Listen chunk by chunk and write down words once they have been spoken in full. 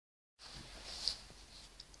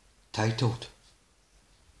titled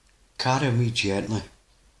Carry Me Gently.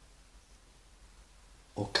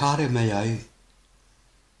 Oh, carry me out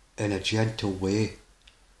in a gentle way.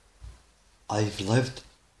 I've lived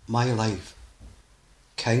my life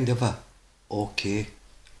kind of okay.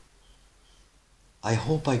 I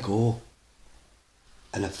hope I go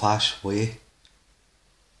in a fast way.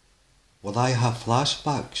 Will I have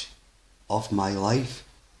flashbacks of my life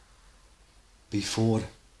before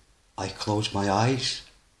I close my eyes?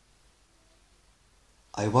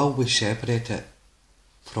 I will be separated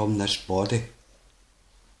from this body.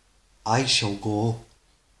 I shall go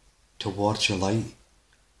towards the light.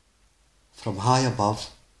 From high above,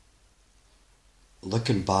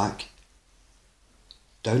 looking back,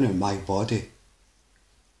 down at my body,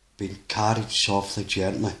 being carried softly,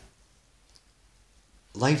 gently.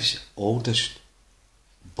 Life's oldest,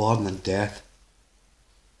 born in death.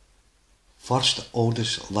 First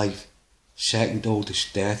oldest life, second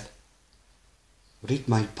oldest death. Read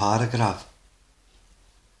my paragraph.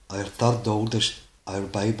 Our third oldest, our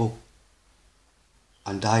Bible.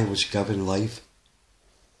 And I was given life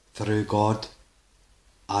through God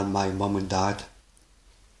and my mum and dad.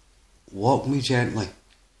 Walk me gently,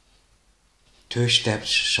 2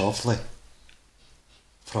 steps softly,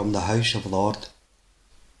 from the house of Lord.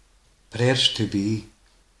 Prayers to be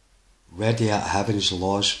ready at heaven's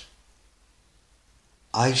laws.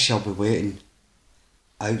 I shall be waiting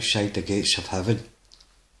outside the gates of heaven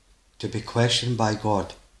to be questioned by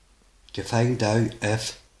God, to find out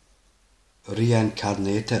if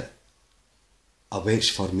reincarnated awaits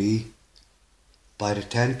for me by the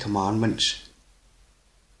 10 commandments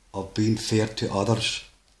of being fair to others.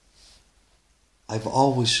 I've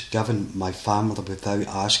always given my family without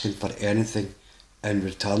asking for anything in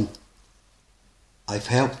return. I've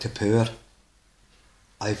helped the poor.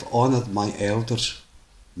 I've honoured my elders,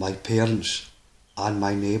 my parents and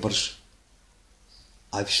my neighbours.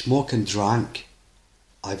 I've smoked and drank.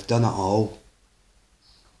 I've done it all.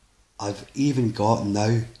 I've even got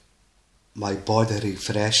now my body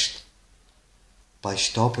refreshed by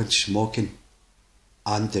stopping smoking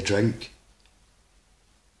and the drink.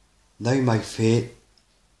 Now my fate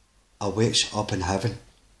awaits up in heaven.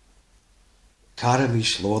 Carry me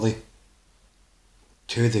slowly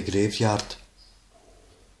to the graveyard.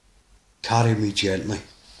 Carry me gently.